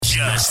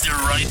Just the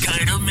right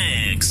kind of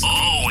mix.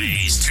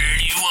 Always turn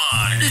you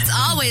on. It's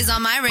always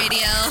on my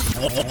radio.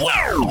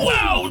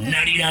 Wow,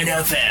 99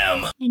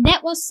 FM. And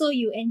that was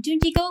Soyu and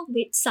Junjiko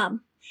with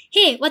Some.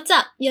 Hey, what's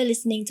up? You're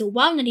listening to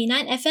Wow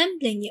 99 FM,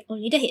 playing you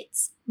only the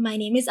hits. My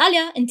name is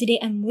Alia, and today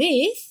I'm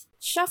with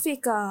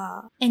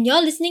Shafika. And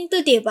you're listening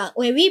to Daebak,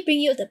 where we bring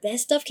you the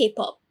best of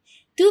K-pop.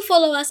 Do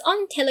follow us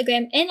on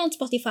Telegram and on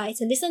Spotify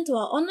to listen to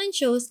our online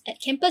shows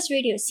at Campus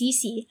Radio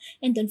CC.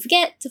 And don't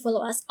forget to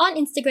follow us on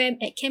Instagram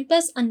at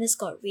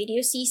campus_radio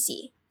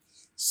CC.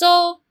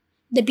 So,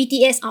 the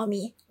BTS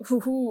ARMY.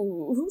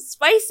 Ooh,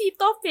 spicy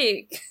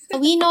topic.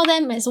 We know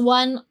them as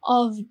one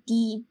of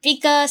the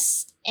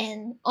biggest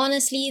and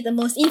honestly the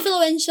most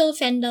influential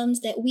fandoms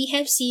that we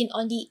have seen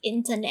on the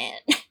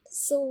internet.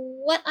 So,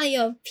 what are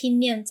your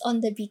opinions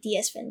on the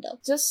BTS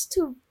fandom? Just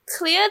to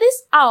clear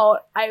this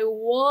out, I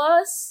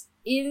was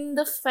in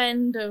the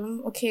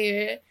fandom.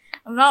 Okay,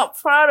 I'm not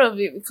proud of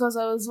it because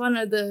I was one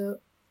of the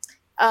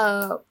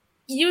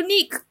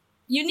unique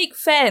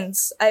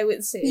fans, I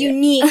would say.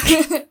 Unique.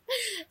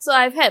 So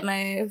I've had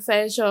my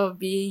fair share of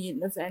being in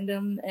the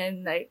fandom,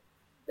 and like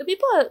the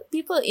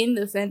people in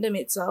the fandom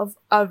itself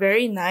are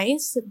very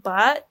nice,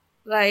 but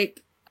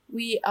like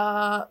we do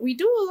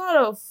a lot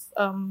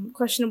of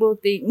questionable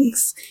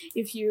things.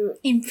 If you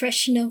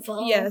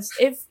Impressionable. Yes,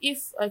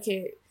 if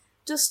okay,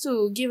 just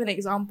to give an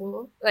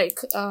example, like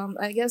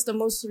I guess the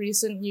most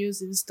recent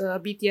news is the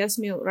BTS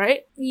meal,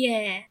 right?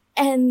 Yeah.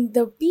 And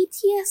the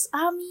BTS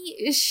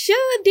ARMY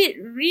sure did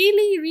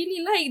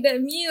really like that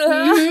meal.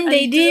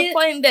 They To did. the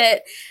point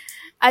that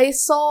I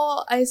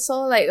saw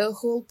like a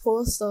whole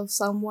post of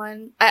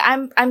someone.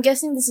 I'm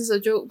guessing this is a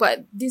joke,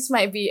 but this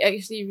might be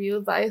actually real.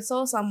 But I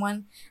saw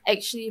someone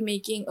actually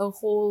making a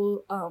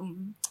whole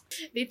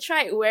They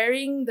tried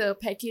wearing the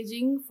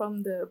packaging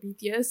from the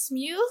BTS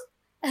meal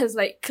as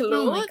like clothes.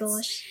 Oh my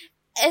gosh.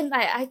 And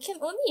I can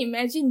only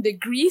imagine the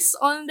grease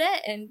on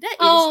that, and that is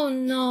Oh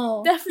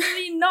no.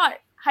 definitely not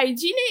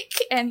hygienic.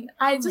 And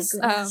I Oh my just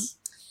goodness.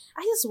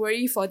 I just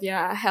worry for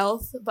their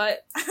health.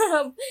 But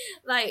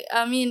like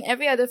I mean,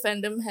 every other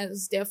fandom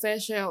has their fair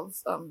share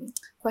of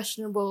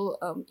questionable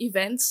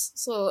events.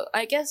 So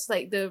I guess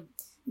like the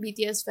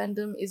BTS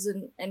fandom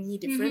isn't any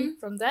different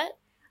from that.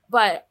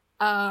 But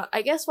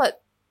I guess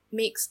what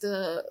makes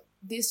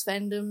this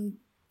fandom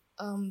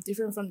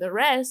different from the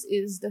rest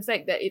is the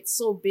fact that it's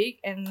so big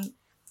and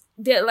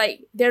they're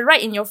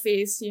right in your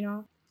face, you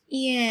know.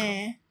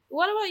 Yeah.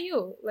 What about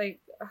you? Like,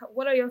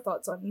 what are your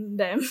thoughts on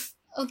them?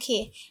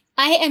 Okay,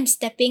 I am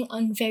stepping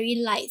on very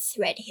light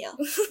thread here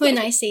when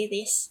I say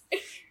this.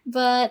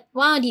 But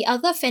one of the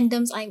other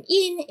fandoms I'm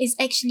in is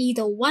actually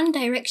the One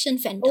Direction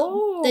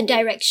fandom, the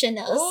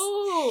Directioners.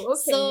 Oh,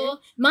 okay. So,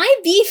 my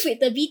beef with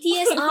the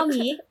BTS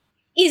ARMY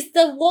is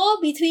the war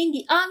between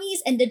the ARMYs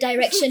and the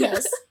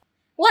Directioners.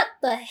 What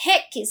the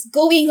heck is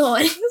going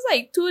on? It's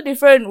like two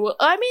different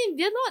I mean,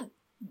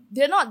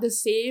 they're not the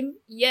same,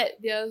 yet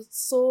they're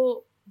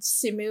so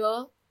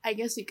similar, I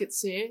guess you could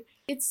say.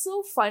 It's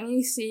so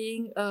funny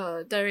seeing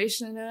a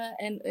Directioner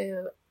and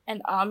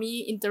an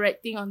ARMY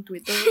interacting on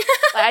Twitter.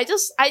 Like,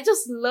 I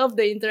just love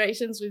the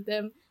interactions with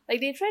them. Like,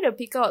 they try to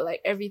pick out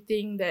like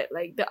everything that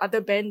like the other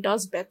band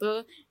does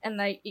better, and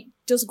like it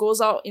just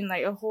goes out in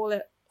like a whole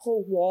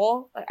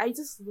war. Like, I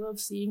just love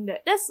seeing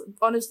that. That's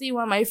honestly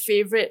one of my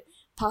favorite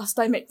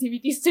pastime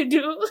activities to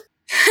do.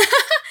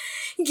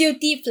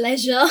 Guilty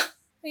pleasure.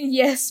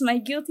 Yes, my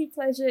guilty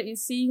pleasure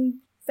is seeing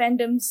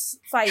fandoms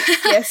fight.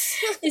 Yes.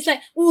 It's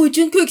like, oh,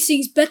 Jungkook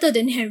sings better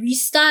than Harry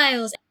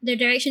Styles. The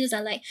Directioners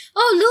are like,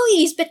 oh,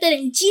 Louis is better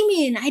than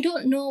Jimin. I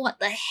don't know what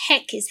the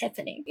heck is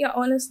happening. Yeah,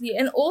 honestly.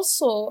 And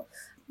also,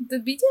 the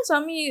BTS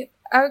ARMY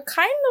are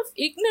kind of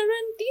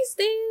ignorant these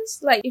days.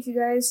 Like, if you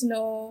guys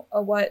know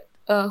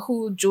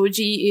who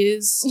Joji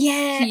is.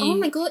 Yeah. Oh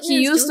my goodness,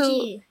 he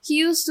Joji.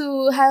 used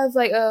to have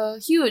like a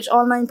huge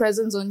online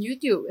presence on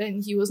YouTube,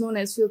 and he was known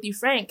as Filthy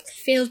Frank.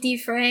 Filthy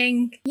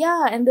Frank.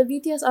 Yeah, and the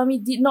BTS ARMY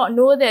did not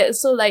know that,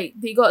 so like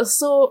they got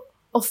so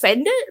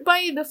offended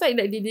by the fact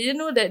that they didn't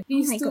know that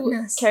these two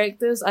goodness.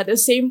 characters are the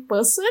same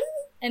person,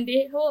 and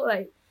they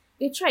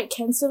tried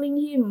cancelling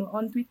him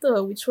on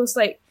Twitter, which was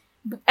like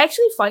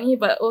actually funny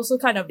but also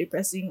kind of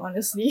depressing,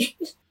 honestly.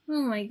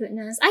 Oh my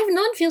goodness. I've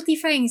known Filthy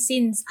Frank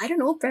since, I don't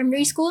know,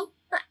 primary school.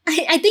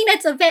 I think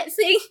that's a bad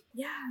thing.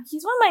 Yeah,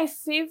 he's one of my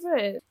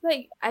favorites.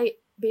 Like, I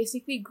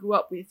basically grew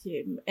up with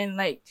him, and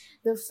like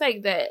the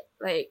fact that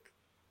like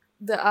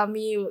the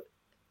ARMY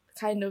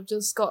kind of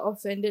just got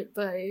offended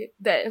by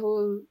that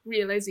whole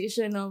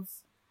realization of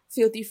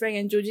Filthy Frank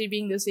and Joji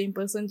being the same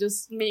person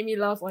just made me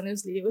laugh,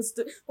 honestly. It was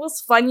the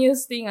most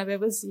funniest thing I've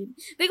ever seen.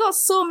 They got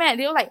so mad.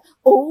 They were like,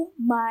 oh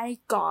my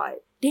god,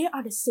 they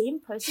are the same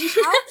person?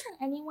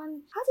 How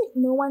did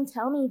no one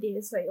tell me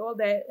this? Like, all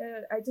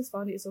that. I just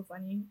found it so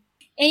funny.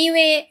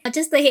 Anyway,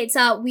 just a heads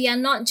up, we are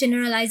not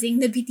generalizing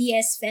the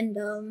BTS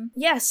fandom.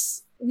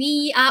 Yes.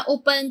 We are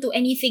open to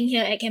anything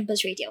here at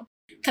Campus Radio.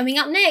 Coming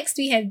up next,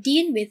 we have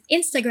Dean with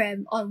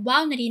Instagram on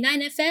Wow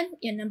 99 FM,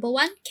 your number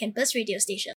one campus radio station.